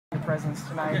presence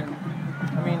tonight. And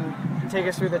I mean, take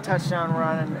us through the touchdown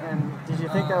run. And did you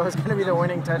think that was going to be the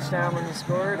winning touchdown when you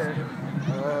scored? Or?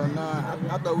 Nah,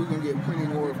 I thought we were going to get plenty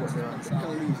more, but the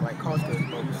penalties like cost us,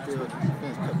 but we still, the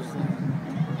defense kept us in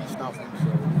and stopped them, so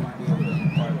we were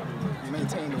able to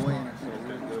maintain the win. So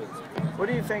we were good. What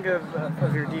do you think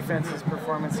of your defense's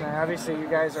performance tonight? Obviously, you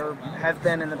guys have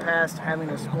been in the past having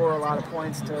to score a lot of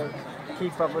points to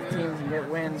keep up with teams and get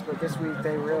wins, but this week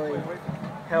they really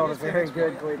held a very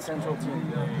good Glade Central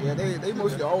team. Yeah, they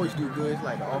mostly always do good,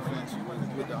 like the offense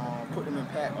with the put them in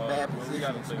bad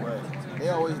positions, but they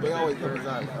always help us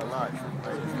out a lot.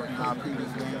 Like in our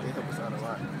previous games, they help us out a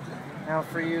lot. Now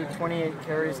for you, 28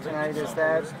 carries tonight, is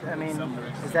that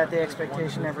the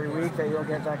expectation every week that you'll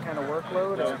get that kind of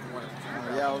workload? Or?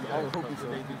 Yeah, I was hoping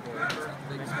so.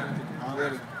 I'm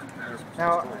ready.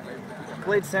 Now,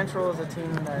 Glade Central is a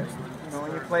team that,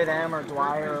 when you play them or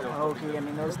Dwyer or Pahokee, I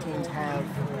mean, those teams have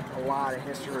a lot of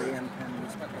history and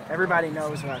everybody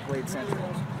knows about Glade Central.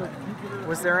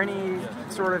 Was there any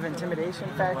sort of intimidation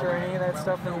factor or any of that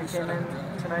stuff when you came in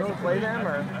tonight to play them?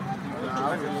 Or?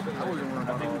 I wasn't worried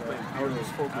about all that. I was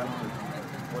just focused on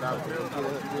what I was doing.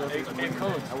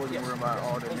 I wasn't worried about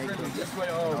all the naked and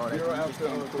all that. We just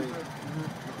came to play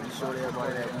and showed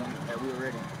everybody that we were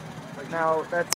ready. Now, that's